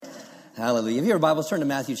Hallelujah. If you have your Bibles, turn to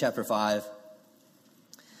Matthew chapter 5.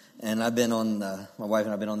 And I've been on, my wife and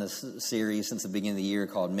I have been on this series since the beginning of the year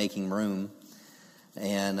called Making Room.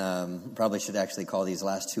 And probably should actually call these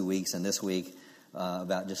last 2 weeks and this week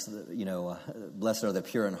about just, blessed are the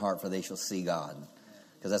pure in heart, for they shall see God.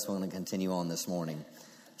 Because that's what I'm going to continue on this morning.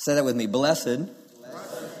 Say that with me. Blessed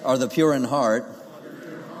are the pure in heart,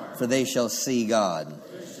 for they shall see God.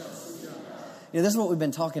 This is what we've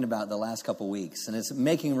been talking about the last couple weeks, and it's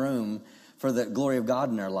making room for the glory of God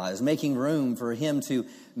in our lives, making room for Him to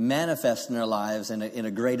manifest in our lives in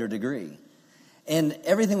a greater degree. And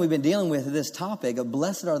everything we've been dealing with this topic of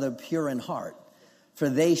blessed are the pure in heart, for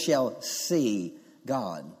they shall see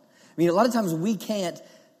God. I mean, a lot of times we can't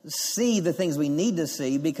see the things we need to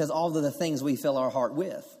see because all of the things we fill our heart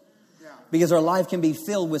with. Because our life can be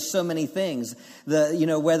filled with so many things.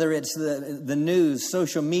 Whether it's the news,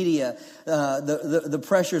 social media, the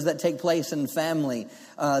pressures that take place in family,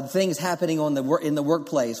 things happening in the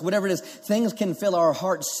workplace, whatever it is, things can fill our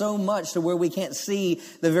heart so much to where we can't see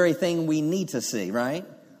the very thing we need to see, right?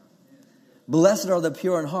 Blessed are the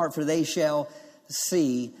pure in heart, for they shall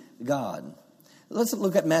see God. Let's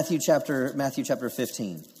look at Matthew chapter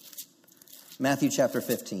 15. Matthew chapter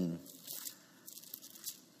 15.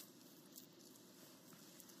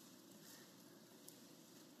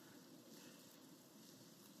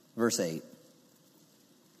 Verse 8.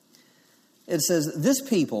 It says, "This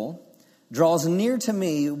people draws near to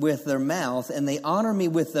me with their mouth, and they honor me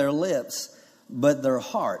with their lips, but their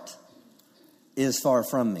heart is far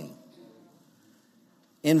from me.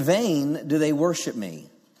 In vain do they worship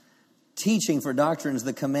me, teaching for doctrines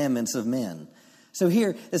the commandments of men." So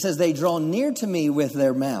here it says they draw near to me with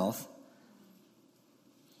their mouth,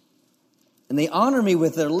 and they honor me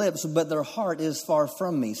with their lips, but their heart is far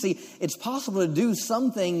from me. See, it's possible to do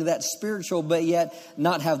something that's spiritual, but yet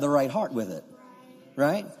not have the right heart with it.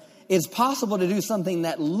 Right? It's possible to do something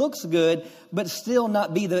that looks good, but still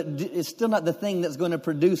not it's still not the thing that's going to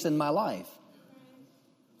produce in my life.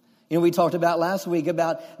 We talked about last week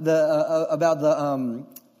about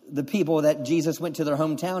the people that Jesus went to their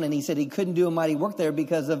hometown, and He said He couldn't do a mighty work there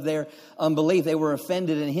because of their unbelief. They were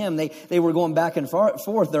offended in Him. They were going back and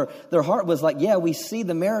forth. Their heart was like, yeah, we see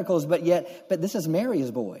the miracles, but this is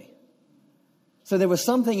Mary's boy. So there was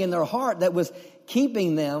something in their heart that was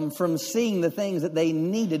keeping them from seeing the things that they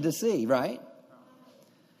needed to see, right?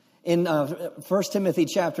 In 1 Timothy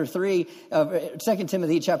chapter 3, 2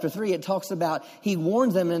 Timothy chapter 3, it talks about, He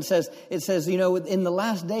warns them and it says, in the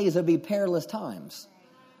last days there'll be perilous times.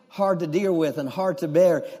 Hard to deal with and hard to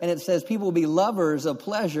bear. And it says people will be lovers of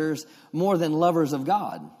pleasures more than lovers of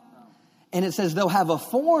God. And it says they'll have a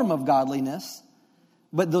form of godliness,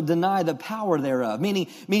 but they'll deny the power thereof. Meaning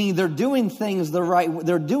they're doing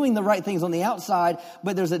they're doing the right things on the outside,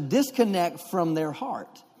 but there's a disconnect from their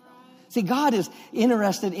heart. See, God is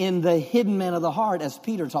interested in the hidden man of the heart, as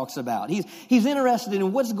Peter talks about. He's interested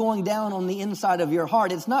in what's going down on the inside of your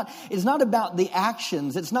heart. It's not about the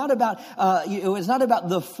actions. It's not about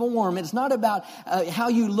the form. It's not about how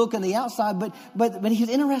you look on the outside. But He's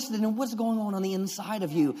interested in what's going on the inside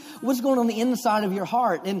of you. What's going on the inside of your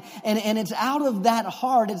heart, and it's out of that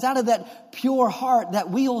heart. It's out of that pure heart that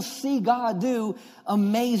we'll see God do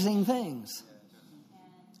amazing things.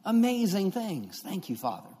 Amazing things. Thank you,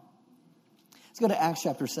 Father. Let's go to Acts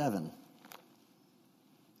chapter 7.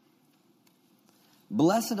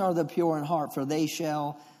 Blessed are the pure in heart, for they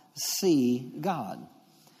shall see God.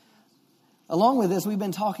 Along with this, we've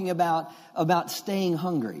been talking about staying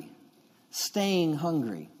hungry. Staying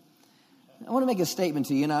hungry. I want to make a statement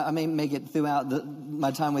to you, and I may make it throughout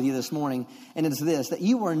my time with you this morning, and it's this, that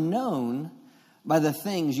you are known by the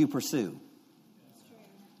things you pursue.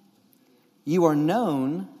 You are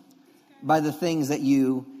known by the things that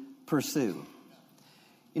you pursue.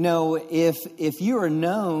 If you are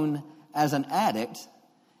known as an addict,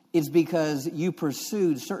 it's because you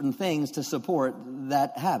pursued certain things to support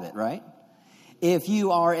that habit, right? If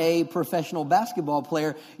you are a professional basketball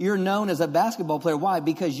player, you're known as a basketball player. Why?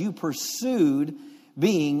 Because you pursued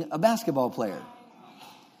being a basketball player.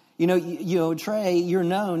 Trey, you're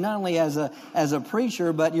known not only as a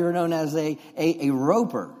preacher, but you're known as a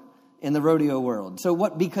roper in the rodeo world. So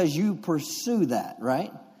what? Because you pursue that,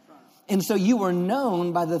 right? And so you are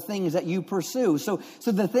known by the things that you pursue. So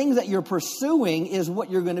the things that you're pursuing is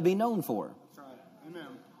what you're going to be known for. Amen.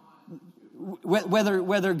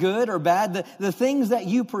 Whether good or bad, the things that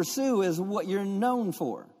you pursue is what you're known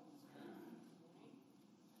for.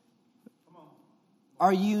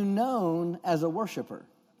 Are you known as a worshiper?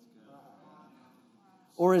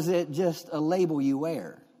 Or is it just a label you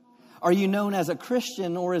wear? Are you known as a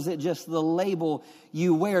Christian, or is it just the label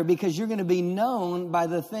you wear? Because you're going to be known by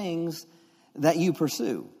the things that you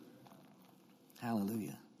pursue.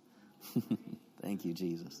 Hallelujah. Thank you,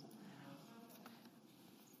 Jesus.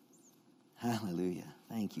 Hallelujah.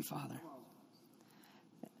 Thank you, Father.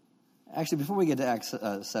 Actually, before we get to Acts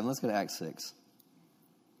 7, let's go to Acts 6.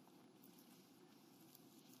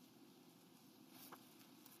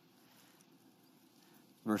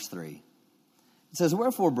 Verse 3. It says,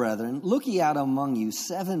 "Wherefore, brethren, look ye out among you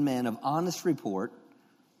 7 men of honest report."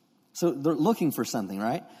 So they're looking for something,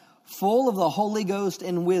 right? "Full of the Holy Ghost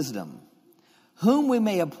and wisdom, whom we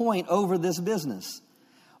may appoint over this business.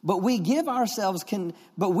 But we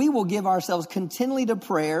will give ourselves continually to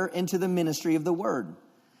prayer and to the ministry of the word.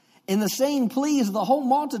 And the saying pleased the whole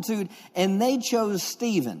multitude, and they chose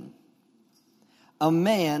Stephen, a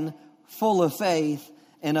man full of faith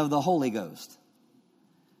and of the Holy Ghost."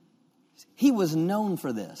 He was known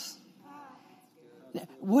for this.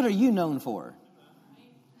 What are you known for?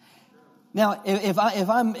 Now, if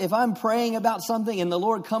I'm praying about something and the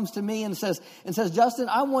Lord comes to me and says, "Justin,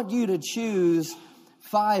 I want you to choose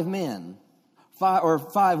 5 men,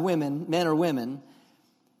 5 women, men or women,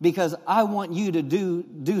 because I want you to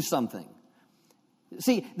do something."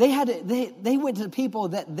 See, they went to people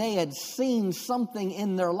that they had seen something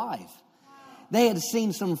in their life. They had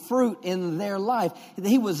seen some fruit in their life.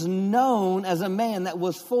 He was known as a man that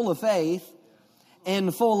was full of faith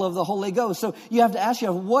and full of the Holy Ghost. So you have to ask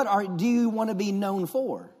yourself, do you want to be known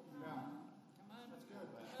for?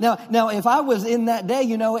 Now, if I was in that day,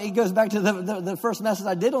 it goes back to the first message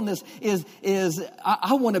I did on this is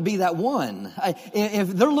I want to be that one. If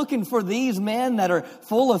they're looking for these men that are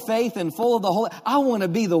full of faith and full of the Holy, I want to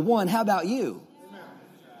be the one. How about you?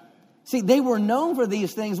 See, they were known for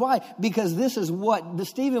these things. Why? Because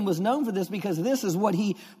Stephen was known for this because this is what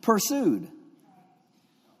he pursued.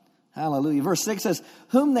 Hallelujah. Verse 6 says,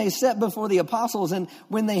 "Whom they set before the apostles, and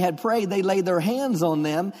when they had prayed, they laid their hands on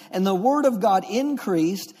them, and the word of God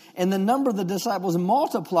increased, and the number of the disciples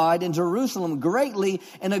multiplied in Jerusalem greatly,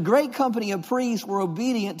 and a great company of priests were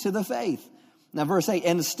obedient to the faith." Now verse 8,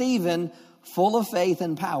 "And Stephen, full of faith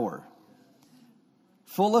and power,"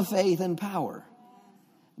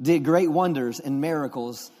 did great wonders and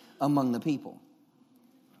miracles among the people.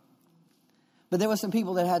 But there were some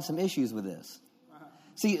people that had some issues with this.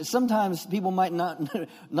 See, sometimes people might not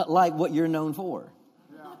like what you're known for.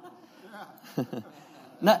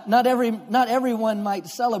 Not everyone might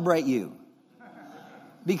celebrate you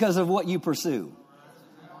because of what you pursue.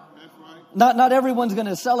 Not everyone's going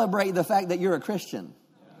to celebrate the fact that you're a Christian.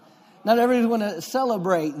 Not everyone's going to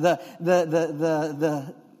celebrate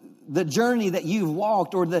the journey that you've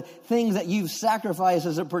walked or the things that you've sacrificed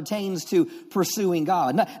as it pertains to pursuing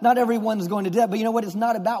God. Not everyone's going to do that, but you know what? It's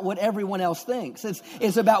not about what everyone else thinks.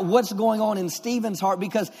 It's about what's going on in Stephen's heart,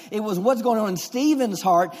 because it was what's going on in Stephen's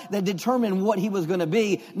heart that determined what he was going to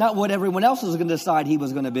be, not what everyone else was going to decide he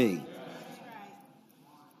was going to be.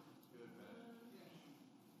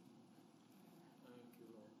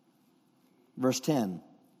 Verse 10.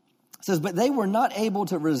 It says, "But they were not able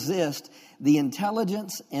to resist the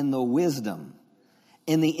intelligence and the wisdom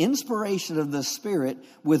and the inspiration of the Spirit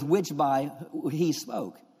with which by he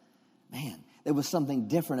spoke." Man, there was something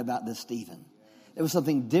different about this Stephen. There was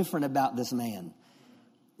something different about this man.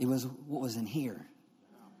 It was what was in here.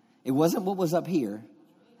 It wasn't what was up here.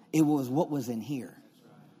 It was what was in here.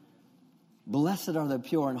 "Blessed are the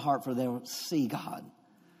pure in heart, for they will see God."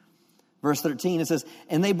 Verse 13, it says,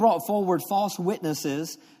 "And they brought forward false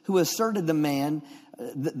witnesses who asserted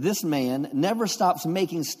this man never stops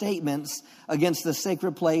making statements against the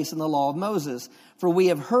sacred place and the law of Moses. For we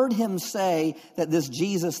have heard him say that this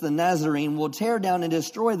Jesus the Nazarene will tear down and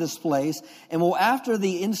destroy this place and will after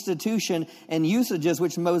the institution and usages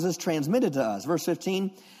which Moses transmitted to us." Verse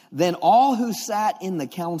 15, "Then all who sat in the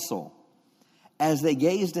council, as they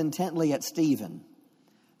gazed intently at Stephen,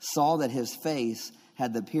 saw that his face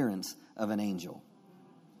had the appearance of an angel."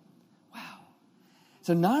 Wow.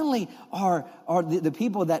 So not only are the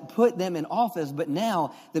people that put them in office, but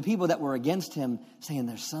now the people that were against him saying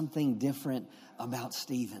there's something different about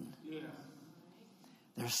Stephen. Yeah.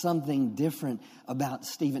 There's something different about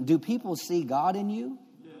Stephen. Do people see God in you?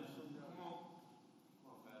 Yes.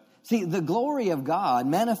 See, the glory of God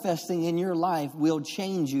manifesting in your life will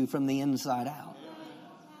change you from the inside out.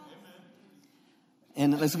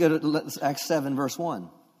 And let's go to Acts 7, verse 1.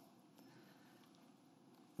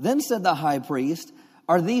 "Then said the high priest,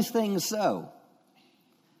 Are these things so?"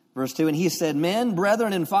 Verse 2, "And he said, Men,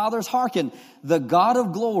 brethren, and fathers, hearken. The God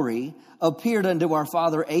of glory appeared unto our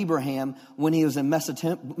father Abraham when he was in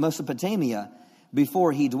Mesopotamia,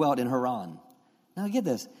 before he dwelt in Haran." Now get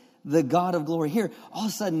this. the God of glory. Here, all of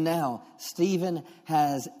a sudden now, Stephen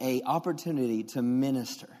has an opportunity to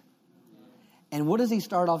minister. And what does he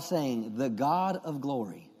start off saying? The God of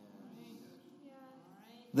glory.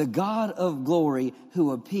 The God of glory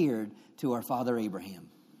who appeared to our father Abraham.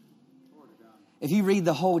 If you read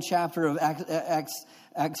the whole chapter of Acts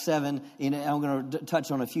 7, I'm going to touch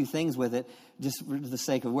on a few things with it, just for the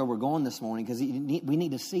sake of where we're going this morning, because we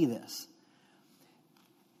need to see this.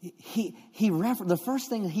 The first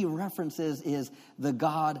thing he references is the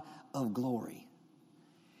God of glory.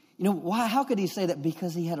 You know, why? How could he say that?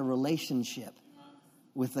 Because he had a relationship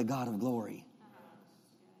with the God of glory.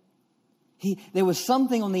 There was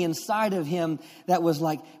something on the inside of him that was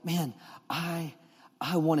like, man, I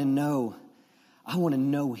want to know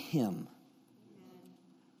him.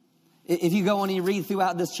 If you go on and you read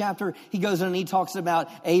throughout this chapter, he goes on and he talks about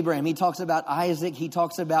Abraham. He talks about Isaac. He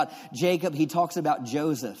talks about Jacob. He talks about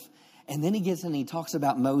Joseph. And then he gets in and he talks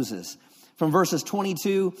about Moses. From verses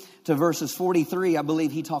 22 to verses 43, I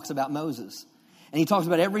believe he talks about Moses. And he talks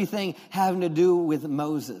about everything having to do with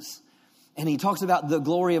Moses. And he talks about the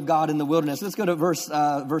glory of God in the wilderness. Let's go to verse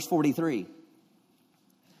 43.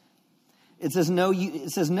 It says, no,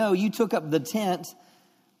 you took up the tent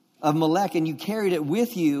of Molech and you carried it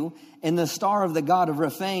with you, and the star of the god of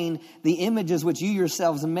Rephaim, the images which you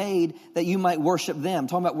yourselves made, that you might worship them.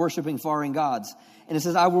 Talking about worshiping foreign gods. And it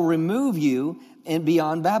says, I will remove you and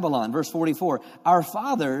beyond Babylon. Verse 44, our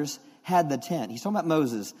fathers had the tent. He's talking about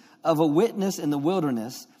Moses, of a witness in the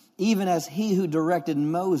wilderness, even as he who directed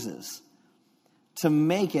Moses to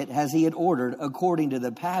make it as he had ordered, according to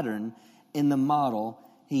the pattern in the model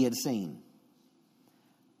he had seen.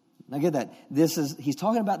 Now get that. He's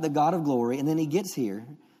talking about the God of glory, and then he gets here.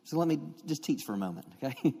 So let me just teach for a moment,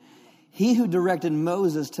 okay? He who directed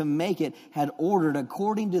Moses to make it had ordered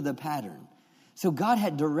according to the pattern. So God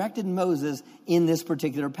had directed Moses in this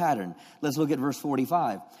particular pattern. Let's look at verse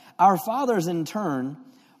 45. Our fathers in turn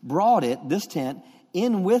brought this tent,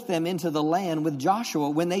 in with them into the land with Joshua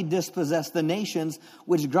when they dispossessed the nations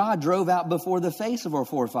which God drove out before the face of our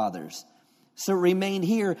forefathers. So it remained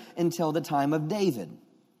here until the time of David.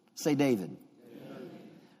 Say David. Amen.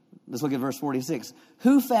 Let's look at verse 46.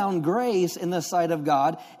 Who found grace in the sight of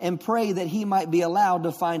God and prayed that he might be allowed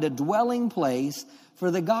to find a dwelling place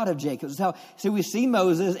for the God of Jacob. So we see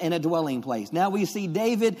Moses in a dwelling place. Now we see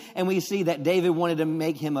David, and we see that David wanted to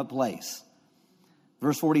make him a place.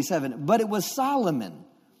 Verse 47, but it was Solomon.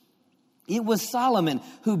 It was Solomon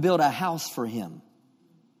who built a house for him.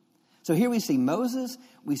 So here we see Moses,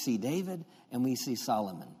 we see David, and we see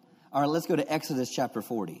Solomon. All right, let's go to Exodus chapter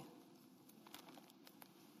 40.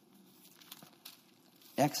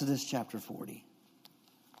 Exodus chapter 40.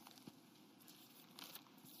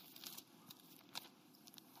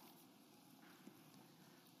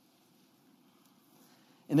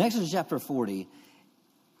 In Exodus chapter 40,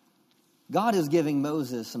 God is giving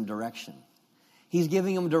Moses some direction. He's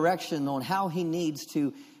giving him direction on how he needs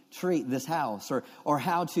to treat this house or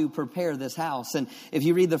how to prepare this house. And if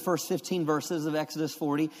you read the first 15 verses of Exodus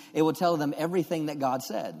 40, it will tell them everything that God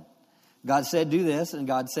said. God said, do this, and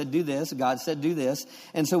God said, do this, God said, do this.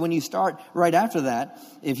 And so when you start right after that,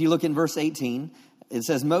 if you look in verse 18, it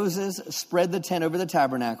says, Moses spread the tent over the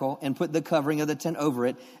tabernacle and put the covering of the tent over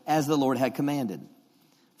it as the Lord had commanded.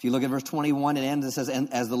 If you look at verse 21, it ends, it says,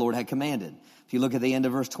 as the Lord had commanded. If you look at the end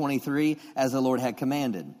of verse 23, as the Lord had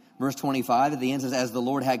commanded. Verse 25, at the end says, as the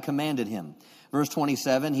Lord had commanded him. Verse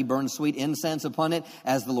 27, he burned sweet incense upon it,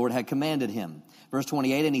 as the Lord had commanded him. Verse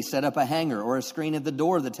 28, and he set up a hanger or a screen at the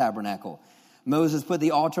door of the tabernacle. Moses put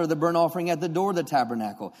the altar of the burnt offering at the door of the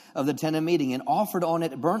tabernacle of the tent of meeting and offered on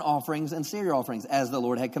it burnt offerings and cereal offerings as the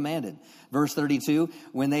Lord had commanded. Verse 32,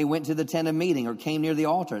 when they went to the tent of meeting or came near the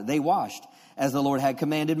altar, they washed as the Lord had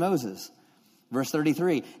commanded Moses. Verse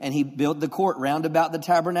 33, and he built the court round about the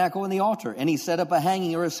tabernacle and the altar, and he set up a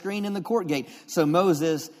hanging or a screen in the court gate. So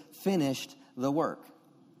Moses finished the work.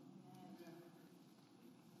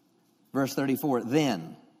 Verse 34,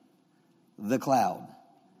 then the cloud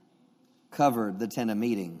covered the tent of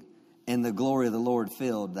meeting, and the glory of the Lord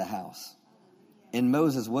filled the house. And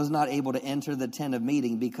Moses was not able to enter the tent of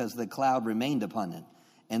meeting because the cloud remained upon it,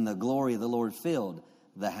 and the glory of the Lord filled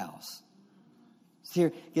the house.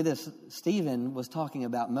 Here, get this. Stephen was talking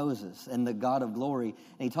about Moses and the God of glory,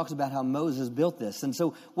 and he talks about how Moses built this. And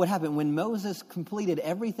so what happened? When Moses completed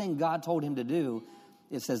everything God told him to do,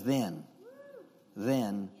 it says then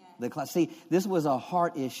the cloud. See, this was a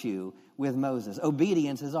heart issue with Moses.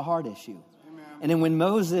 Obedience is a heart issue. Amen. And then when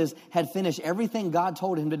Moses had finished everything God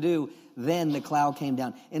told him to do, then the cloud came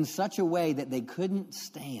down in such a way that they couldn't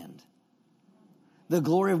stand. The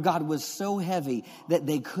glory of God was so heavy that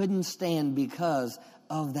they couldn't stand because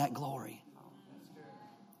of that glory.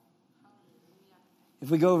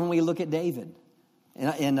 If we go over and we look at David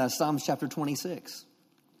in Psalms chapter 26.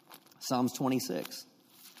 Psalms 26.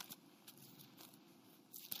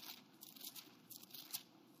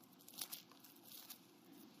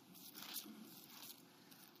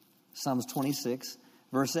 Psalms 26,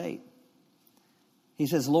 verse 8. He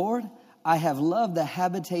says, Lord, I have loved the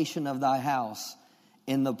habitation of thy house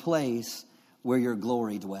in the place where your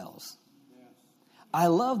glory dwells. I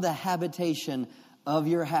love the habitation of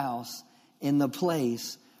your house in the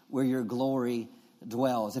place where your glory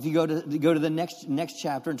dwells. If you go to the next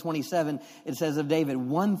chapter in 27, it says of David,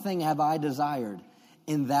 one thing have I desired,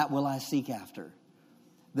 and that will I seek after,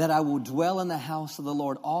 that I will dwell in the house of the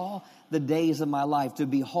Lord all the days of my life, to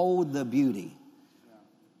behold the beauty.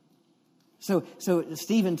 So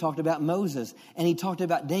Stephen talked about Moses, and he talked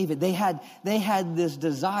about David. They had this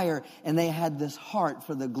desire, and they had this heart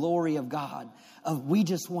for the glory of God. Of, we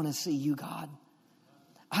just want to see you, God.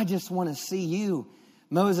 I just want to see you.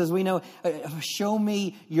 Moses, we know, show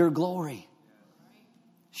me your glory.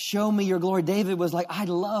 Show me your glory. David was like, I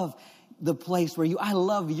love the place where I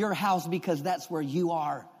love your house because that's where you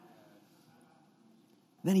are.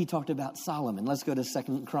 Then he talked about Solomon. Let's go to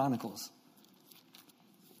 2 Chronicles.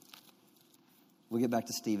 We'll get back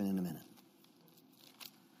to Stephen in a minute.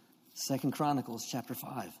 2 Chronicles chapter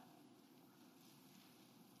 5.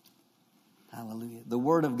 Hallelujah. The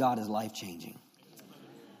word of God is life-changing.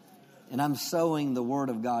 And I'm sowing the word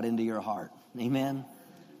of God into your heart. Amen.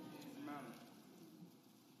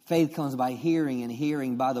 Faith comes by hearing, and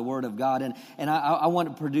hearing by the word of God. And I want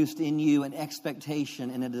to produce in you an expectation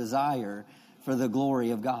and a desire for the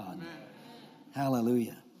glory of God. Amen.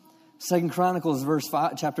 Hallelujah. 2 Chronicles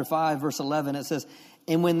chapter 5, verse 11, it says,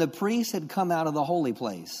 and when the priests had come out of the holy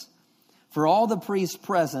place, for all the priests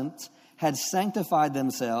present had sanctified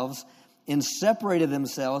themselves and separated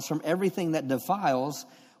themselves from everything that defiles,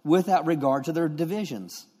 without regard to their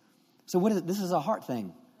divisions. So this is a heart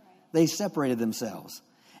thing. They separated themselves.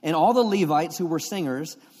 And all the Levites who were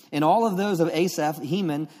singers, and all of those of Asaph,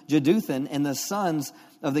 Heman, Jeduthun, and the sons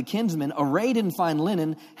of the kinsmen, arrayed in fine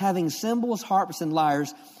linen, having cymbals, harps, and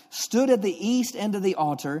lyres, stood at the east end of the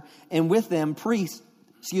altar, and with them priests,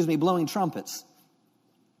 blowing trumpets.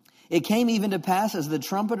 It came even to pass, as the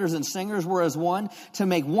trumpeters and singers were as one, to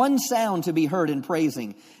make one sound to be heard in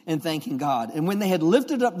praising and thanking God. And when they had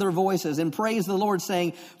lifted up their voices and praised the Lord,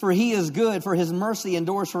 saying, for he is good, for his mercy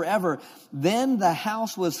endures forever, then the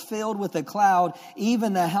house was filled with a cloud,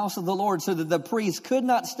 even the house of the Lord, so that the priests could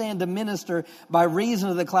not stand to minister by reason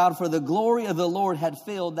of the cloud, for the glory of the Lord had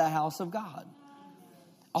filled the house of God.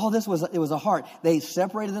 All this was a heart. They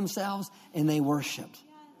separated themselves and they worshiped.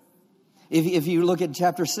 If you look at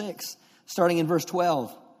chapter 6, starting in verse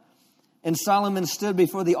 12. And Solomon stood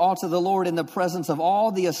before the altar of the Lord in the presence of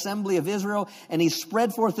all the assembly of Israel, and he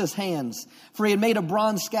spread forth his hands. For he had made a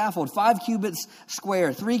bronze scaffold, 5 cubits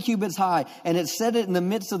square, 3 cubits high, and had set it in the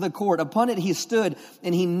midst of the court. Upon it he stood,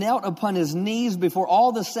 and he knelt upon his knees before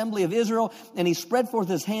all the assembly of Israel, and he spread forth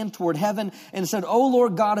his hand toward heaven, and said, O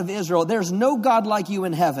Lord God of Israel, there's no God like you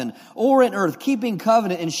in heaven or in earth, keeping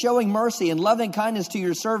covenant and showing mercy and loving kindness to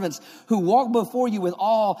your servants who walk before you with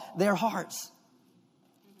all their hearts.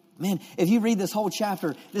 Man, if you read this whole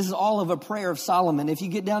chapter, this is all of a prayer of Solomon. If you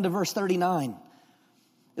get down to verse 39,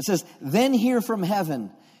 it says, then hear from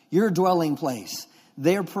heaven your dwelling place,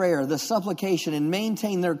 their prayer, the supplication, and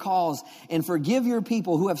maintain their cause, and forgive your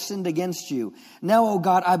people who have sinned against you. Now, O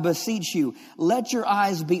God, I beseech you, let your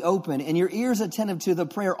eyes be open and your ears attentive to the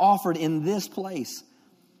prayer offered in this place.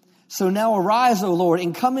 So now arise, O Lord,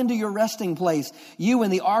 and come into your resting place, you in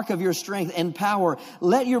the ark of your strength and power.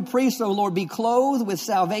 Let your priests, O Lord, be clothed with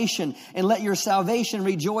salvation, and let your salvation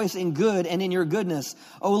rejoice in good and in your goodness.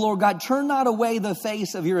 O Lord God, turn not away the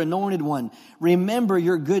face of your anointed one. Remember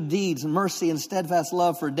your good deeds, mercy, and steadfast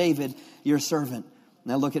love for David, your servant.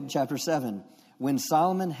 Now look at chapter 7. When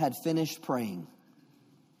Solomon had finished praying,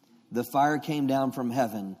 the fire came down from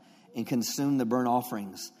heaven and consumed the burnt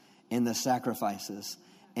offerings and the sacrifices,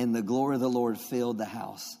 and the glory of the Lord filled the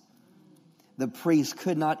house. The priests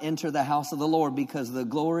could not enter the house of the Lord because the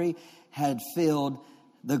glory of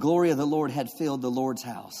the Lord had filled the Lord's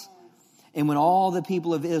house. And when all the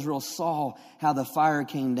people of Israel saw how the fire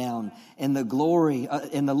came down and the glory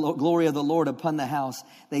of the Lord upon the house,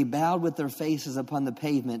 they bowed with their faces upon the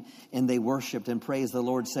pavement, and they worshiped and praised the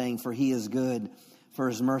Lord, saying, for he is good, for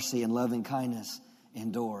his mercy and loving kindness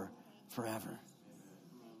endure forever.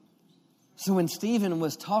 So when Stephen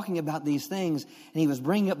was talking about these things, and he was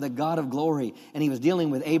bringing up the God of glory, and he was dealing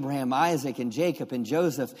with Abraham, Isaac, and Jacob, and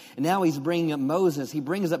Joseph, and now he's bringing up Moses, he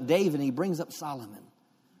brings up David, and he brings up Solomon.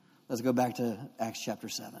 Let's go back to Acts chapter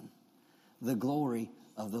 7. The glory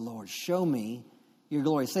of the Lord. Show me your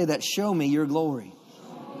glory. Say that, show me your glory.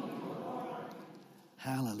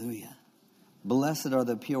 Hallelujah. Blessed are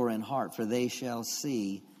the pure in heart, for they shall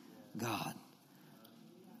see God.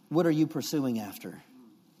 What are you pursuing after?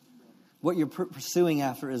 What you're pursuing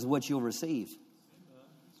after is what you'll receive.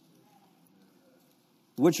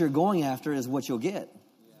 What you're going after is what you'll get.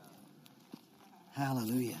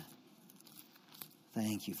 Hallelujah.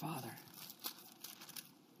 Thank you, Father.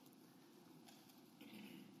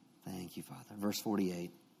 Thank you, Father. Verse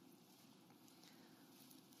 48.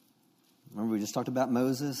 Remember, we just talked about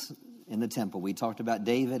Moses in the temple. We talked about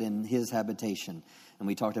David and his habitation. And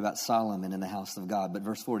we talked about Solomon in the house of God. But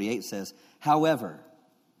verse 48 says, however,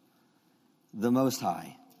 the Most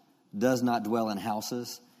High does not dwell in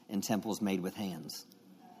houses and temples made with hands.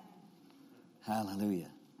 Hallelujah.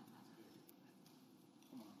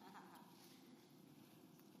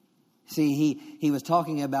 See, he was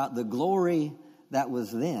talking about the glory that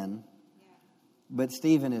was then. But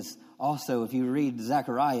Stephen is also, if you read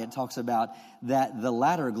Zechariah, it talks about that the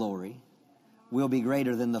latter glory will be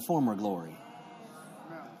greater than the former glory.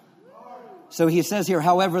 So he says here,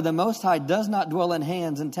 however, the Most High does not dwell in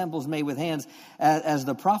hands and temples made with hands, as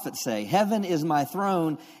the prophets say. Heaven is my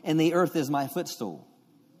throne and the earth is my footstool.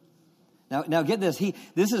 Now get this.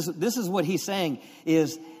 This is what he's saying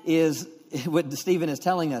is what Stephen is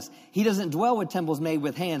telling us. He doesn't dwell with temples made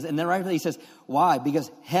with hands. And then right after he says, why? Because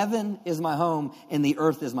heaven is my home and the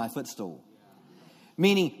earth is my footstool.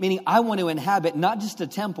 Meaning I want to inhabit not just a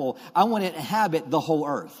temple, I want to inhabit the whole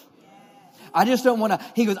earth. I just don't want to,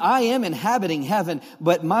 he goes, I am inhabiting heaven,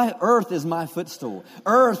 but my earth is my footstool.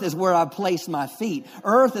 Earth is where I place my feet.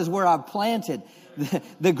 Earth is where I've planted.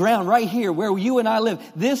 The ground right here where you and I live,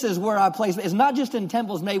 this is where I place it. It's not just in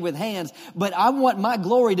temples made with hands, but I want my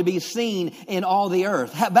glory to be seen in all the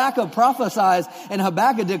earth. Habakkuk prophesies and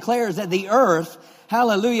Habakkuk declares that the earth,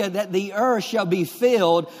 hallelujah, that the earth shall be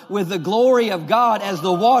filled with the glory of God as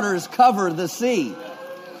the waters cover the sea.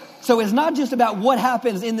 So it's not just about what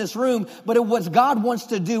happens in this room, but what God wants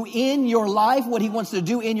to do in your life, what He wants to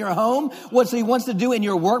do in your home, what He wants to do in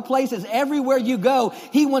your workplace. Is everywhere you go,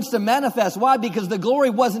 He wants to manifest. Why? Because the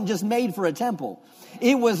glory wasn't just made for a temple.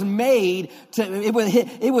 It was made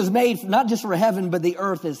not just for heaven, but the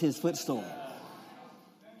earth is His footstool.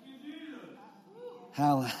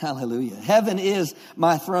 Hallelujah. Heaven is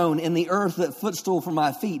my throne and the earth the footstool for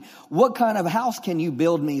my feet. What kind of house can you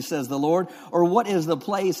build me, says the Lord? Or what is the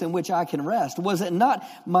place in which I can rest? Was it not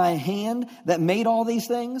my hand that made all these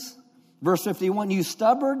things? Verse 51, you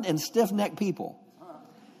stubborn and stiff-necked people,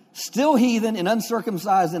 still heathen and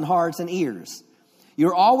uncircumcised in hearts and ears.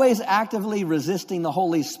 You're always actively resisting the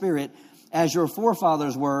Holy Spirit, as your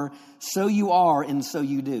forefathers were, so you are and so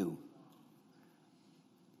you do.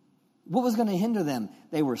 What was going to hinder them?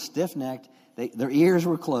 They were stiff-necked. Their ears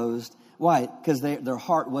were closed. Why? Because their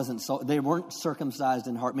heart wasn't so. They weren't circumcised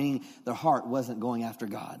in heart, meaning their heart wasn't going after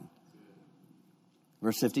God.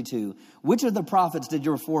 Verse 52. Which of the prophets did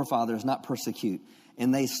your forefathers not persecute?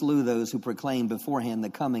 And they slew those who proclaimed beforehand the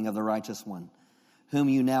coming of the righteous one, whom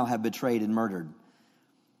you now have betrayed and murdered.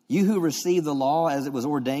 You who received the law as it was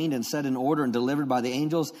ordained and set in order and delivered by the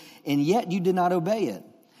angels, and yet you did not obey it.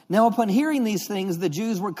 Now, upon hearing these things, the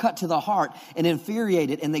Jews were cut to the heart and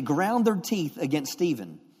infuriated, and they ground their teeth against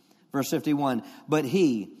Stephen. Verse 51, but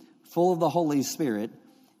he, full of the Holy Spirit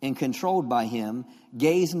and controlled by him,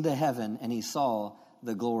 gazed into heaven, and he saw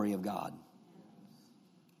the glory of God.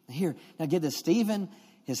 Here, now get this. Stephen,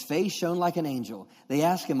 his face shone like an angel. They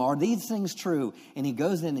ask him, are these things true? And he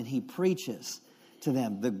goes in and he preaches to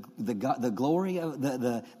them the glory of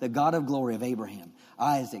the God of glory of Abraham,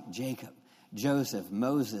 Isaac, Jacob, Joseph,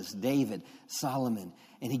 Moses, David, Solomon.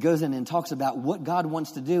 And he goes in and talks about what God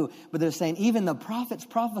wants to do. But they're saying, even the prophets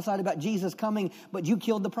prophesied about Jesus coming, but you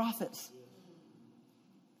killed the prophets.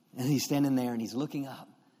 And he's standing there and he's looking up,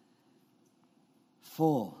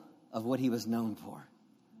 full of what he was known for.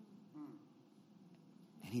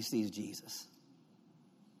 And he sees Jesus.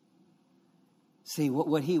 See,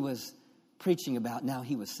 what he was preaching about, now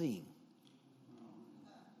he was seeing.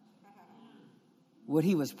 What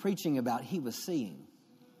he was preaching about, he was seeing.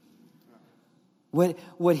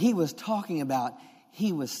 What he was talking about,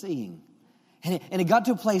 he was seeing. And it got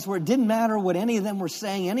to a place where it didn't matter what any of them were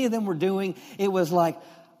saying, any of them were doing. It was like,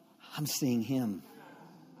 I'm seeing him.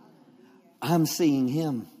 I'm seeing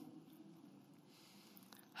him.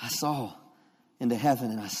 I saw into heaven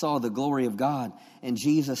and I saw the glory of God and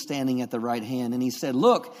Jesus standing at the right hand. And he said,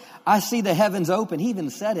 look, I see the heavens open. He even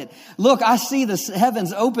said it. Look, I see the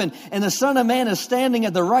heavens open and the Son of Man is standing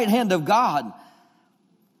at the right hand of God.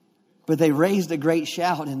 But they raised a great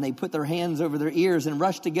shout, and they put their hands over their ears and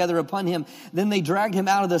rushed together upon him. Then they dragged him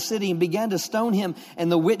out of the city and began to stone him.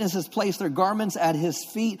 And the witnesses placed their garments at his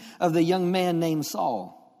feet of the young man named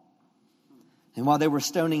Saul. And while they were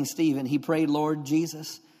stoning Stephen, he prayed, Lord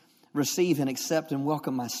Jesus, receive and accept and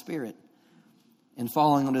welcome my spirit. And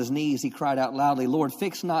falling on his knees, he cried out loudly, Lord,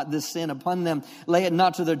 fix not this sin upon them. Lay it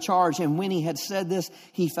not to their charge. And when he had said this,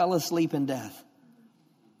 he fell asleep in death.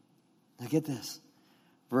 Now get this.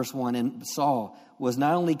 Verse 1, and Saul was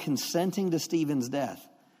not only consenting to Stephen's death,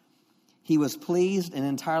 he was pleased and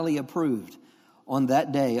entirely approved. On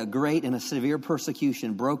that day, a great and a severe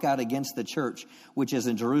persecution broke out against the church, which is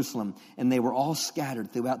in Jerusalem, and they were all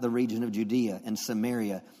scattered throughout the region of Judea and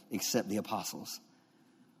Samaria, except the apostles.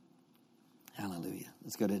 Hallelujah.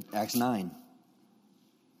 Let's go to Acts 9.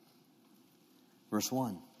 Verse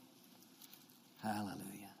 1.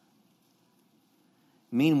 Hallelujah.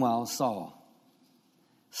 Meanwhile, Saul,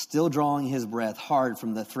 still drawing his breath hard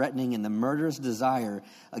from the threatening and the murderous desire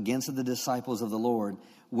against the disciples of the Lord,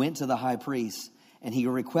 went to the high priest, and he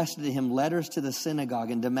requested of him letters to the synagogue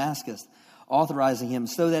in Damascus, authorizing him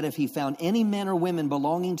so that if he found any men or women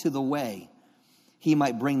belonging to the way, he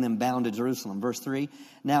might bring them bound to Jerusalem. Verse 3,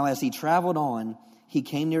 now as he traveled on, he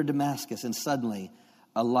came near Damascus, and suddenly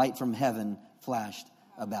a light from heaven flashed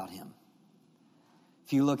about him.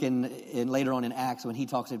 If you look in later on in Acts, when he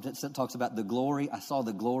talks about the glory, I saw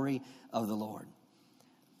the glory of the Lord.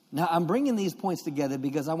 Now, I'm bringing these points together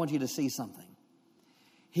because I want you to see something.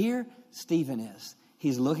 Here, Stephen is.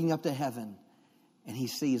 He's looking up to heaven, and he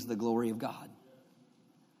sees the glory of God.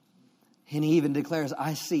 And he even declares,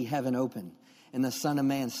 I see heaven open, and the Son of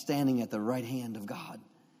Man standing at the right hand of God. And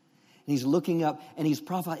he's looking up, and he's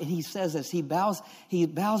prophesying, and he says this. He bows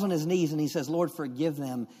on his knees, and he says, Lord, forgive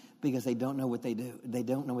them, because they don't know what they do. They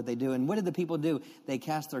don't know what they do. And what did the people do? They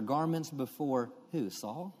cast their garments before who?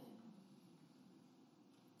 Saul?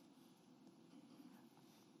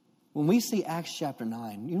 When we see Acts chapter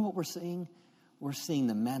 9, you know what we're seeing? We're seeing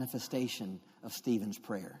the manifestation of Stephen's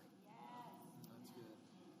prayer.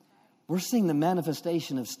 We're seeing the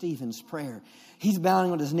manifestation of Stephen's prayer. He's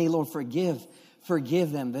bowing on his knee, Lord, forgive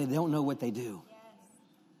them. They don't know what they do.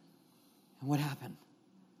 And what happened?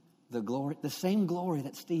 The glory, the same glory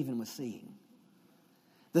that Stephen was seeing.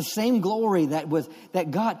 The same glory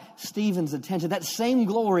that got Stephen's attention. That same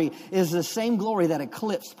glory is the same glory that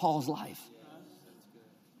eclipsed Paul's life.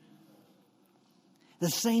 The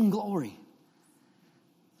same glory.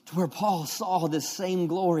 To where Paul saw this same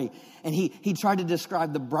glory, and he tried to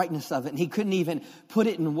describe the brightness of it, and he couldn't even put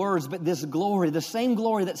it in words, but this glory, the same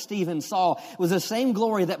glory that Stephen saw, was the same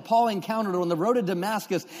glory that Paul encountered on the road to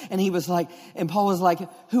Damascus, and Paul was like,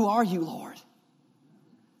 who are you, Lord?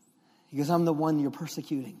 He goes, I'm the one you're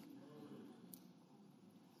persecuting.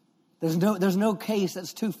 There's no case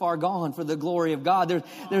that's too far gone for the glory of God.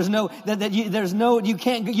 You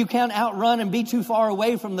can't outrun and be too far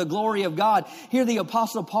away from the glory of God. Here the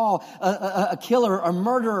Apostle Paul, a killer, a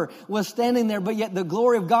murderer, was standing there, but yet the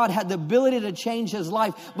glory of God had the ability to change his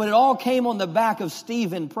life. But it all came on the back of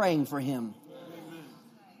Stephen praying for him.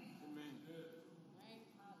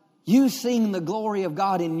 You seeing the glory of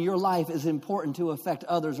God in your life is important to affect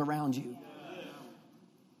others around you.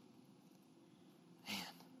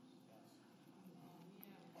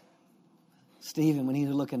 Stephen, when he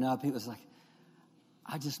was looking up, he was like,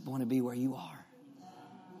 I just want to be where you are.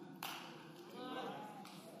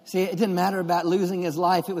 See, it didn't matter about losing his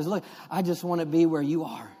life. It was, look, I just want to be where you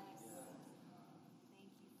are.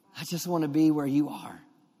 I just want to be where you are.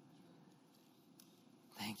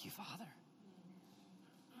 Thank you, Father.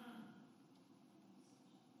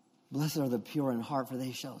 Blessed are the pure in heart, for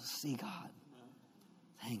they shall see God.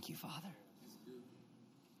 Thank you, Father.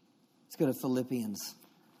 Let's go to Philippians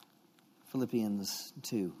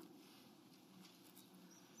 2.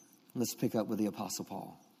 Let's pick up with the Apostle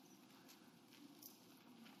Paul.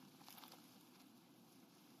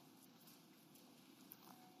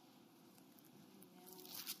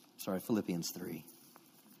 Philippians 3.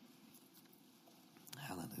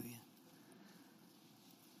 Hallelujah.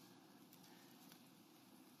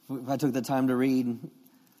 If I took the time to read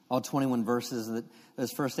all 21 verses,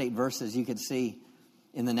 those first 8 verses, you could see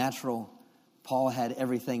in the natural, Paul had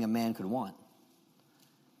everything a man could want.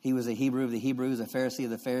 He was a Hebrew of the Hebrews, a Pharisee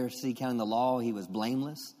of the Pharisee, counting the law. He was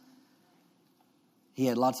blameless. He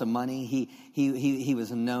had lots of money. He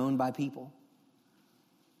was known by people.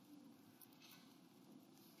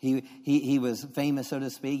 He was famous, so to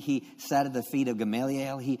speak. He sat at the feet of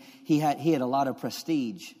Gamaliel. He had a lot of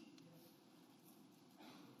prestige.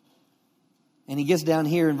 And he gets down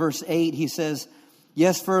here in verse 8. He says,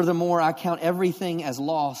 yes, furthermore, I count everything as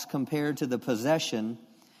loss compared to the possession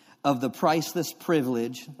of the priceless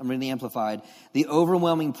privilege, I'm reading the Amplified, the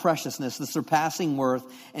overwhelming preciousness, the surpassing worth,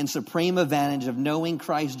 and supreme advantage of knowing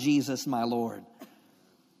Christ Jesus, my Lord.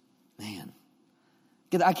 Man,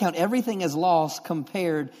 I count everything as loss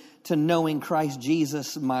compared to knowing Christ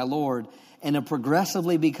Jesus, my Lord, and of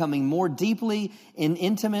progressively becoming more deeply and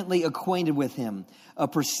intimately acquainted with him,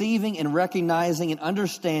 of perceiving and recognizing and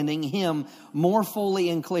understanding him more fully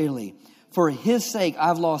and clearly. For his sake,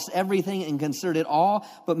 I've lost everything and considered it all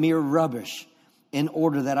but mere rubbish in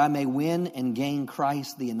order that I may win and gain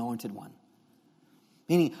Christ, the Anointed One.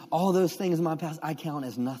 Meaning, all those things in my past, I count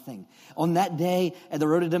as nothing. On that day at the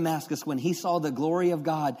road to Damascus, when he saw the glory of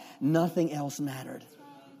God, nothing else mattered.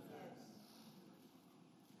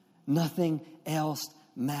 Nothing else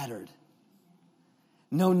mattered.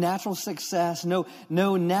 No natural success, no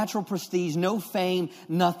natural prestige, no fame,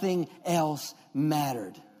 nothing else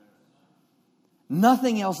mattered.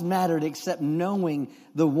 Nothing else mattered except knowing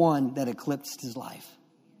the one that eclipsed his life.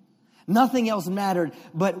 Nothing else mattered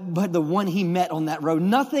but the one he met on that road.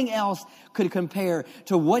 Nothing else could compare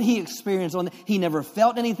to what he experienced on. He never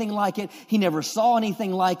felt anything like it. He never saw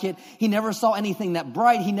anything like it. He never saw anything that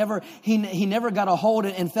bright. He never got a hold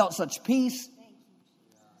of it and felt such peace.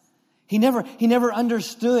 He never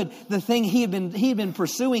understood the thing he had been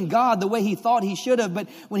pursuing God the way he thought he should have. But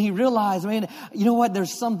when he realized, man, you know what?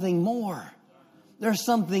 There's something more. There's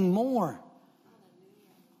something more.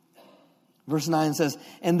 Verse 9 says,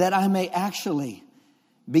 and that I may actually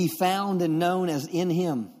be found and known as in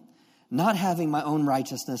him, not having my own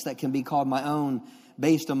righteousness that can be called my own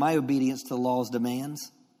based on my obedience to the law's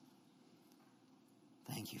demands.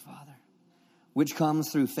 Thank you, Father. Which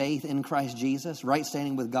comes through faith in Christ Jesus, right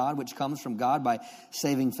standing with God, which comes from God by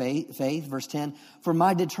saving faith. Verse 10, for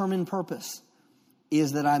my determined purpose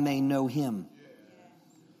is that I may know him,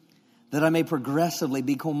 that I may progressively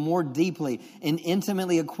become more deeply and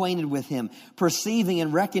intimately acquainted with him, perceiving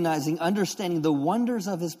and recognizing, understanding the wonders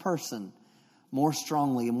of his person more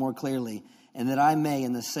strongly and more clearly, and that I may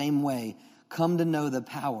in the same way come to know the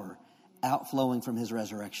power outflowing from his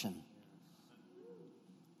resurrection.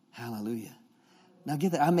 Hallelujah. Now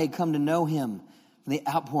get that. I may come to know him from the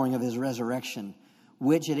outpouring of his resurrection,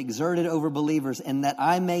 which it exerted over believers, and that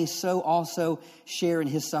I may so also share in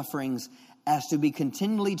his sufferings, as to be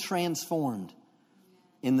continually transformed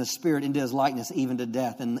in the Spirit into his likeness, even to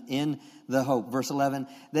death, and in the hope. Verse 11,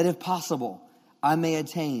 that if possible, I may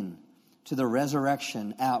attain to the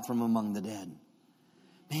resurrection out from among the dead.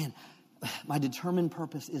 Man, my determined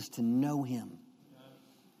purpose is to know him.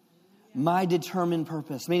 My determined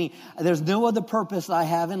purpose, meaning there's no other purpose I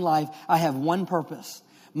have in life. I have one purpose.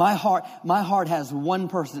 My heart has one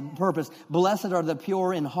purpose. Blessed are the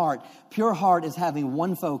pure in heart. Pure heart is having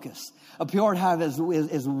one focus. A pure heart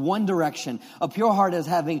is one direction. A pure heart is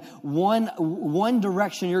having one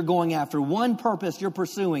direction you're going after, one purpose you're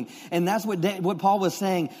pursuing. And that's what Paul was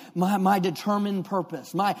saying. My determined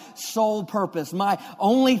purpose, my sole purpose, my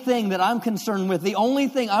only thing that I'm concerned with, the only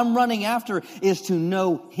thing I'm running after is to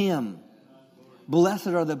know him. Blessed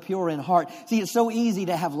are the pure in heart. See, it's so easy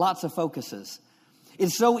to have lots of focuses.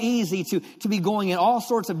 It's so easy to be going in all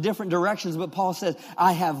sorts of different directions, but Paul says,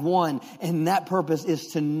 I have one, and that purpose is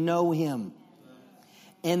to know him.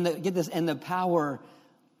 And get this, and the power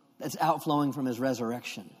that's outflowing from his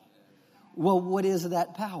resurrection. Well, what is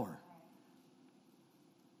that power?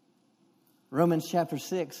 Romans chapter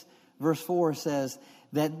 6, verse 4 says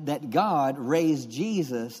that God raised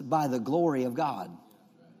Jesus by the glory of God.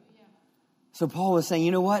 So Paul was saying,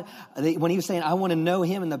 you know what? When he was saying, I want to know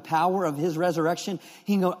him and the power of his resurrection,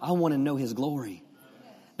 he go, I want to know his glory.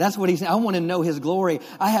 That's what he's saying. I want to know his glory.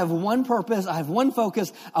 I have one purpose. I have one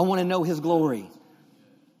focus. I want to know his glory.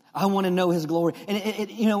 I want to know his glory. And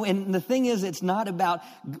and the thing is, it's not about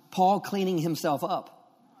Paul cleaning himself up.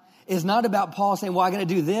 It's not about Paul saying, well, I got to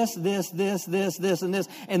do this, and this,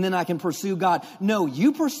 and then I can pursue God. No,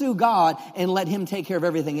 you pursue God and let him take care of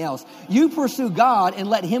everything else. You pursue God and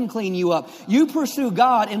let him clean you up. You pursue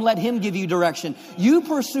God and let him give you direction. You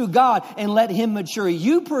pursue God and let him mature you.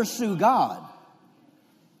 You pursue God.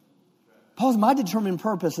 Paul's, my determined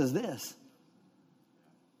purpose is this.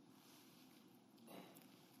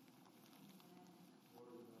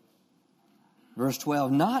 Verse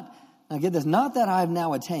 12, now get this, not that I have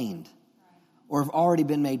now attained or have already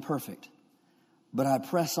been made perfect, but I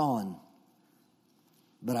press on.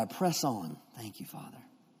 Thank you, Father.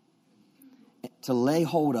 To lay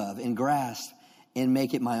hold of and grasp and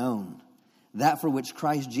make it my own. That for which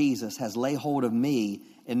Christ Jesus has laid hold of me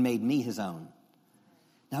and made me his own.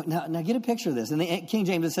 Now get a picture of this. In the King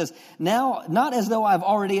James it says, now not as though I've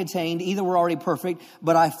already attained, either we're already perfect,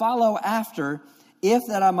 but I follow after if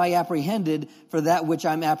that I might apprehended for that which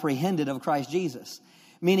I'm apprehended of Christ Jesus.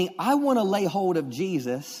 Meaning, I want to lay hold of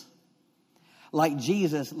Jesus like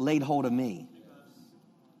Jesus laid hold of me.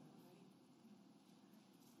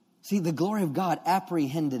 See, the glory of God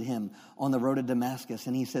apprehended him on the road to Damascus.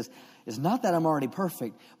 And he says, it's not that I'm already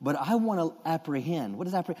perfect, but I want to apprehend. What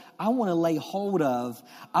is apprehend? I want to lay hold of.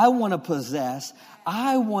 I want to possess.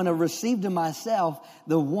 I want to receive to myself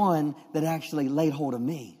the one that actually laid hold of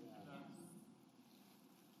me.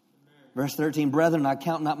 Verse 13, brethren, I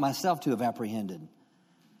count not myself to have apprehended.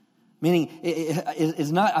 Meaning, it's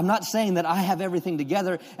not, I'm not saying that I have everything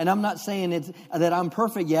together, and I'm not saying that I'm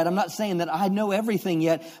perfect yet. I'm not saying that I know everything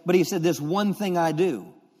yet, but he said, this one thing I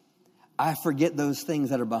do, I forget those things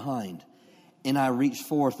that are behind, and I reach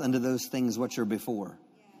forth unto those things which are before.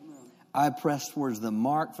 I press towards the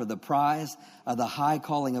mark for the prize of the high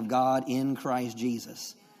calling of God in Christ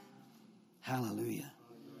Jesus. Hallelujah.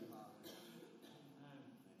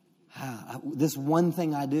 This one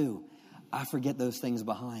thing I do, I forget those things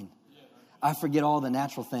behind. I forget all the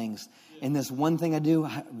natural things. And this one thing I do,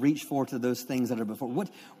 I reach forward to those things that are before.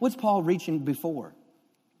 What's Paul reaching before?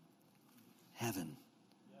 Heaven.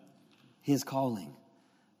 His calling.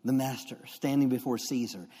 The master. Standing before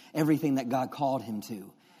Caesar. Everything that God called him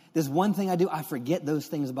to. This one thing I do, I forget those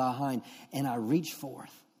things behind. And I reach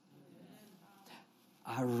forth.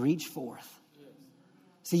 I reach forth.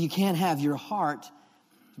 See, you can't have your heart,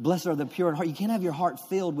 blessed are the pure in heart. You can't have your heart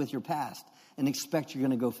filled with your past and expect you're going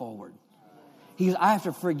to go forward. I have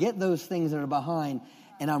to forget those things that are behind,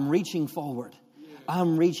 and I'm reaching forward.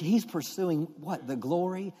 He's pursuing what? The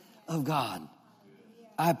glory of God.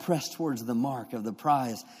 I press towards the mark of the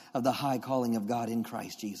prize of the high calling of God in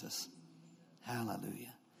Christ Jesus.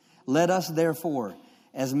 Hallelujah. Let us therefore,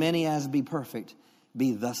 as many as be perfect,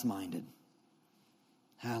 be thus minded.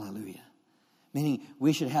 Hallelujah. Meaning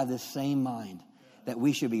we should have this same mind, that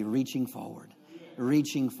we should be reaching forward,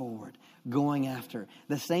 going after.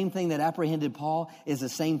 The same thing that apprehended Paul is the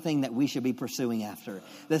same thing that we should be pursuing after.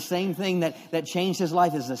 The same thing that changed his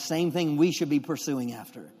life is the same thing we should be pursuing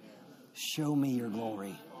after. Show me your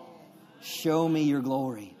glory. Show me your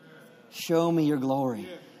glory. Show me your glory.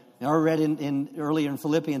 Now, I read earlier in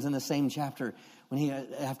Philippians in the same chapter, when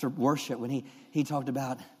after worship, when he talked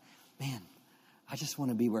about, man, I just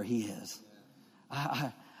want to be where he is.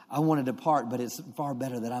 I want to depart, but it's far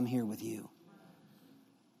better that I'm here with you.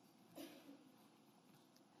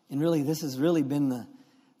 And really, this has really been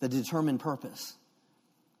the determined purpose.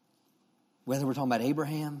 Whether we're talking about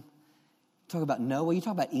Abraham, talk about Noah, you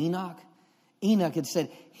talk about Enoch. Enoch had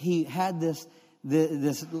said he had this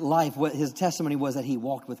life. What his testimony was that he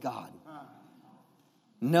walked with God.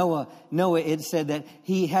 Noah, it said that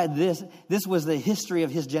he had this was the history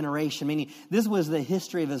of his generation, meaning this was the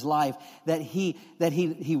history of his life, that he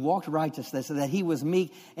walked righteousness, that he was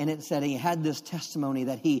meek, and it said he had this testimony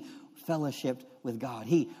that he fellowshiped with God.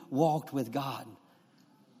 He walked with God.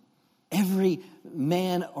 Every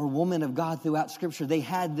man or woman of God throughout Scripture, they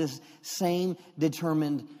had this same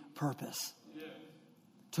determined purpose.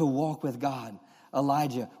 To walk with God.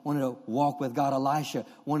 Elijah wanted to walk with God. Elisha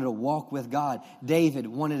wanted to walk with God. David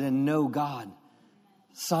wanted to know God.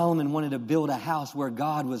 Solomon wanted to build a house where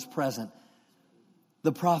God was present.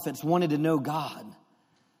 The prophets wanted to know God.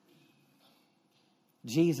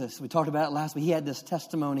 Jesus, we talked about it last week. He had this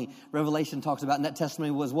testimony, Revelation talks about, and that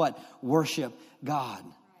testimony was what? Worship God.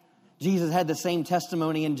 Jesus had the same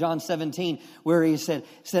testimony in John 17 where he said,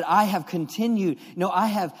 I have continued. No, I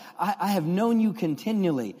have known you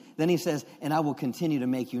continually. Then he says, and I will continue to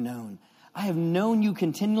make you known. I have known you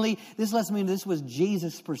continually. This lets me know this was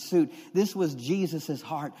Jesus' pursuit. This was Jesus'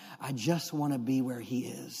 heart. I just want to be where he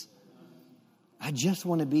is. I just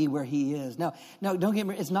want to be where he is. Now, don't get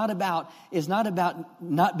me wrong. It's not about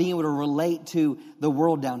not being able to relate to the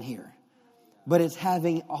world down here. But it's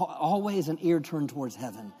having always an ear turned towards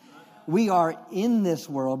heaven. We are in this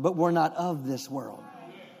world, but we're not of this world.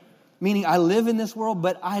 Meaning I live in this world,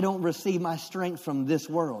 but I don't receive my strength from this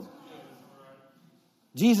world.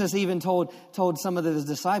 Jesus even told some of his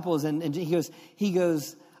disciples, and he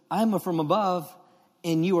goes, I'm from above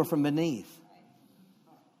and you are from beneath.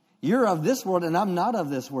 You're of this world and I'm not of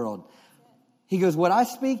this world. He goes, what I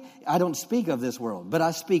speak, I don't speak of this world, but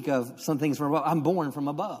I speak of some things from above. I'm born from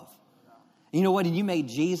above. You know what? And you made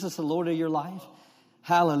Jesus the Lord of your life.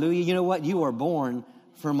 Hallelujah. You know what? You are born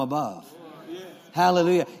from above.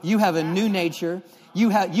 Hallelujah. You have a new nature.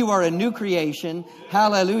 You are a new creation.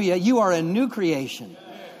 Hallelujah. You are a new creation.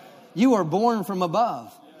 You are born from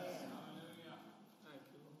above.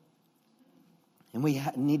 And we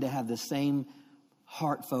need to have the same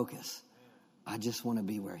heart focus. I just want to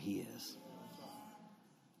be where he is.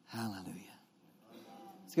 Hallelujah.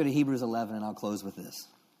 Let's go to Hebrews 11, and I'll close with this.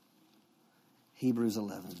 Hebrews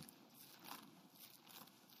 11.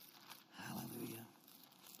 Hallelujah.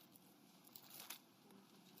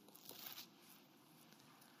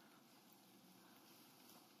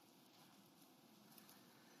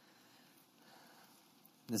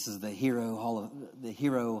 This is the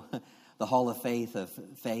Hall of Faith of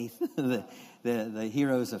faith, the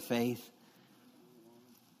heroes of faith.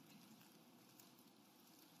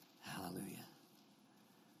 Hallelujah.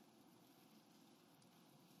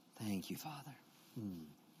 Thank you, Father.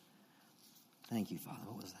 Thank you, Father.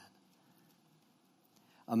 What was that?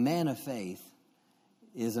 A man of faith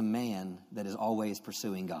is a man that is always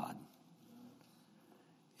pursuing God.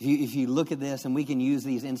 If you look at this, and we can use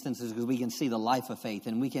these instances because we can see the life of faith,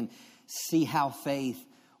 and we can see how faith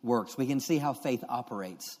works. We can see how faith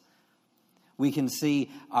operates. We can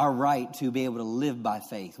see our right to be able to live by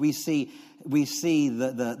faith. We see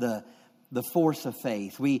the force of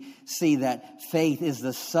faith. We see that faith is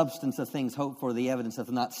the substance of things hoped for, the evidence of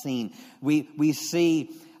not seen. We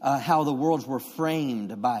see how the worlds were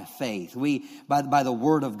framed by faith. By the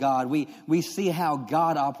Word of God. We see how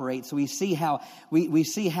God operates. We see how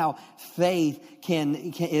faith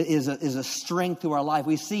is a strength to our life.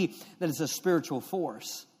 We see that it's a spiritual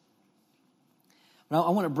force. Now,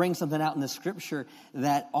 I want to bring something out in the Scripture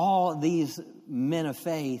that all these men of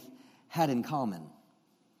faith had in common.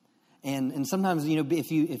 And sometimes,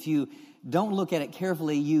 if you don't look at it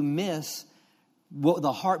carefully, you miss what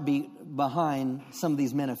the heartbeat behind some of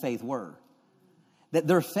these men of faith were. That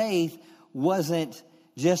their faith wasn't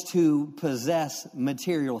just to possess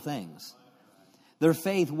material things. Their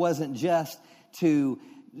faith wasn't just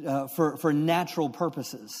for natural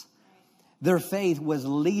purposes. Their faith was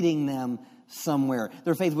leading them somewhere.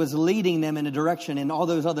 Their faith was leading them in a direction, and all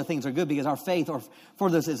those other things are good because our faith for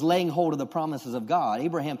this is laying hold of the promises of God.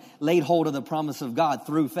 Abraham laid hold of the promise of God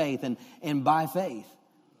through faith and by faith.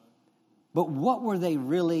 But what were they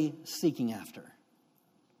really seeking after?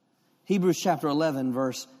 Hebrews chapter 11,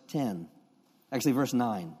 verse 10. Actually, verse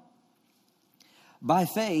 9. By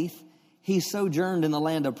faith, he sojourned in the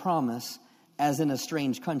land of promise as in a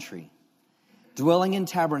strange country, dwelling in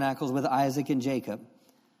tabernacles with Isaac and Jacob,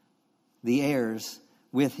 the heirs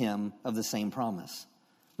with him of the same promise.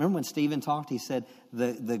 Remember when Stephen talked, he said,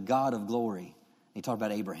 the God of glory. He talked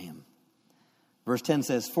about Abraham. Verse 10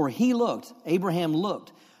 says, for Abraham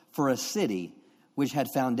looked for a city which had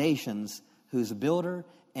foundations, whose builder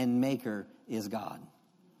and maker is God.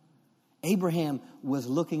 Abraham was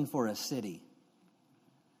looking for a city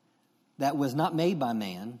that was not made by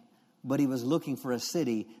man, but he was looking for a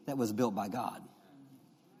city that was built by God.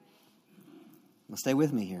 Now stay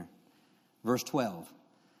with me here. Verse 12.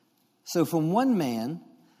 So from one man,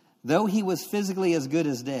 though he was physically as good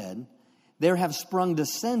as dead, there have sprung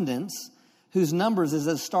descendants whose numbers is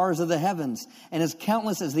as stars of the heavens and as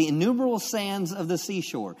countless as the innumerable sands of the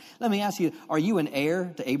seashore. Let me ask you, are you an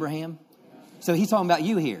heir to Abraham? So he's talking about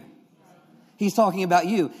you here. He's talking about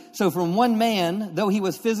you. So from one man, though he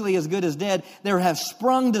was physically as good as dead, there have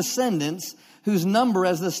sprung descendants whose number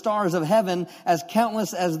as the stars of heaven, as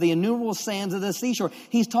countless as the innumerable sands of the seashore.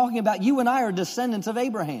 He's talking about you and I are descendants of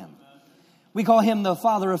Abraham. We call him the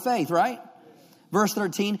father of faith, right? Verse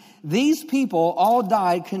 13, these people all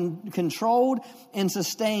died controlled and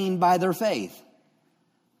sustained by their faith.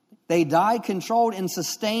 They died controlled and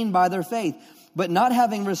sustained by their faith, but not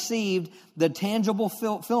having received the tangible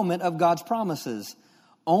fulfillment of God's promises,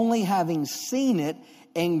 only having seen it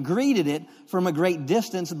and greeted it from a great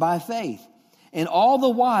distance by faith. And all the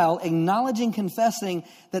while acknowledging, confessing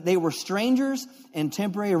that they were strangers and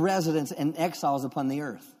temporary residents and exiles upon the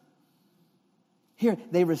earth. Here,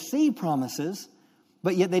 they received promises,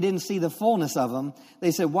 but yet they didn't see the fullness of them.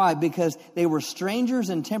 They said, why? Because they were strangers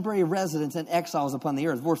and temporary residents and exiles upon the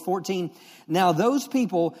earth. Verse 14, now those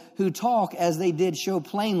people who talk as they did show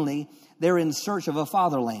plainly they're in search of a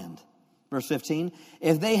fatherland. Verse 15,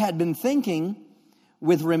 if they had been thinking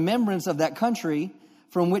with remembrance of that country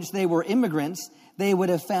from which they were immigrants, they would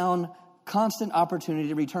have found constant opportunity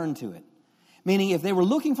to return to it. Meaning if they were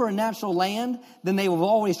looking for a natural land, then they would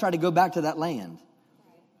always try to go back to that land.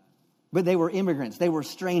 But they were immigrants. They were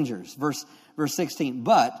strangers. Verse 16.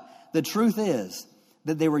 But the truth is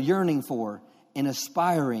that they were yearning for and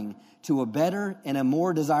aspiring to a better and a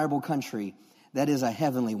more desirable country that is a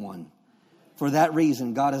heavenly one. For that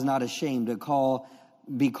reason, God is not ashamed to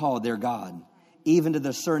be called their God, even to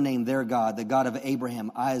the surname their God, the God of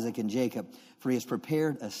Abraham, Isaac, and Jacob, for he has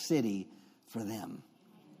prepared a city for them.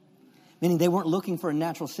 Meaning they weren't looking for a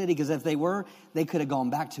natural city, because if they were, they could have gone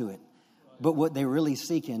back to it. But what they were really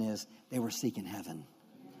seeking is they were seeking heaven.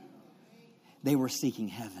 They were seeking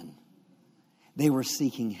heaven. They were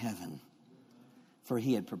seeking heaven, for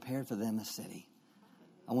he had prepared for them a city.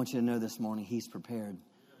 I want you to know this morning, he's prepared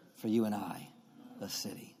for you and I a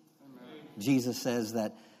city. Jesus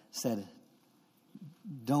said,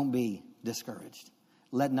 don't be discouraged.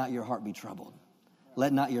 Let not your heart be troubled.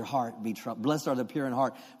 Let not your heart be troubled. Blessed are the pure in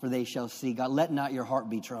heart, for they shall see God. Let not your heart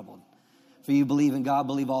be troubled. For you believe in God,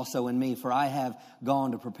 believe also in me, for I have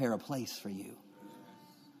gone to prepare a place for you.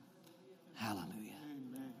 Hallelujah.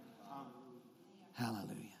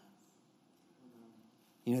 Hallelujah.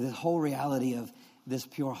 You know, the whole reality of this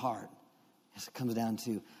pure heart comes down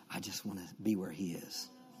to, I just want to be where he is.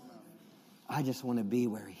 I just want to be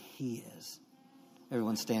where he is.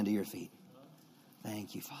 Everyone stand to your feet.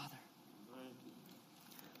 Thank you, Father.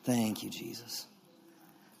 Thank you, Jesus.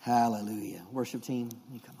 Hallelujah. Worship team,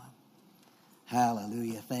 you come up.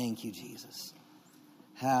 Hallelujah. Thank you, Jesus.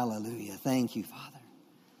 Hallelujah. Thank you, Father.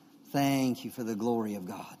 Thank you for the glory of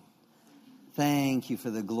God. Thank you for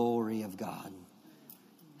the glory of God.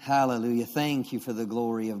 Hallelujah. Thank you for the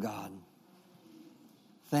glory of God.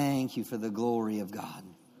 Thank you for the glory of God.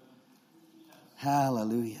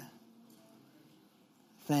 Hallelujah.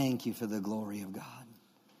 Thank you for the glory of God.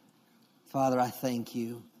 Father, I thank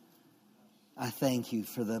you. I thank you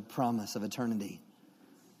for the promise of eternity.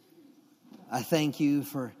 I thank you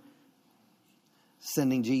for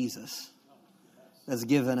sending Jesus. That's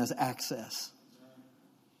given us access.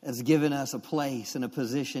 That's given us a place and a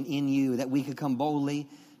position in you that we could come boldly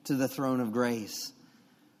to the throne of grace.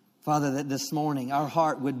 Father, that this morning our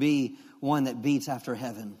heart would be one that beats after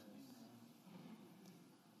heaven.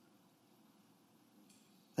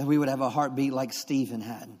 That we would have a heartbeat like Stephen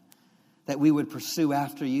had. That we would pursue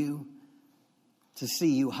after you, to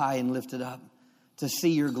see you high and lifted up, to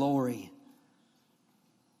see your glory.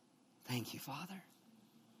 Thank you, Father.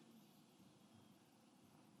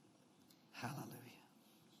 Hallelujah.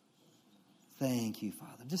 Thank you,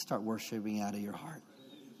 Father. Just start worshiping out of your heart.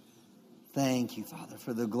 Thank you, Father,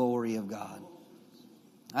 for the glory of God.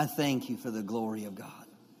 I thank you for the glory of God.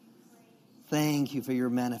 Thank you for your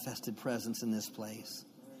manifested presence in this place.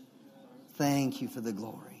 Thank you for the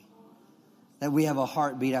glory. That we have a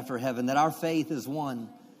heartbeat after heaven. That our faith is one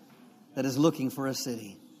that is looking for a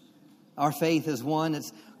city. Our faith is one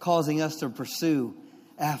that's causing us to pursue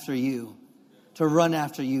after you. To run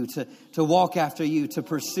after you. To walk after you. To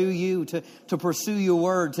pursue you. To pursue your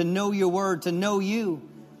word. To know your word. To know you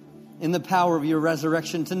in the power of your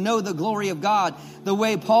resurrection. To know the glory of God the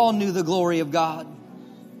way Paul knew the glory of God.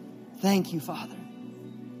 Thank you, Father.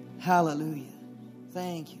 Hallelujah.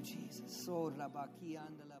 Thank you, Jesus.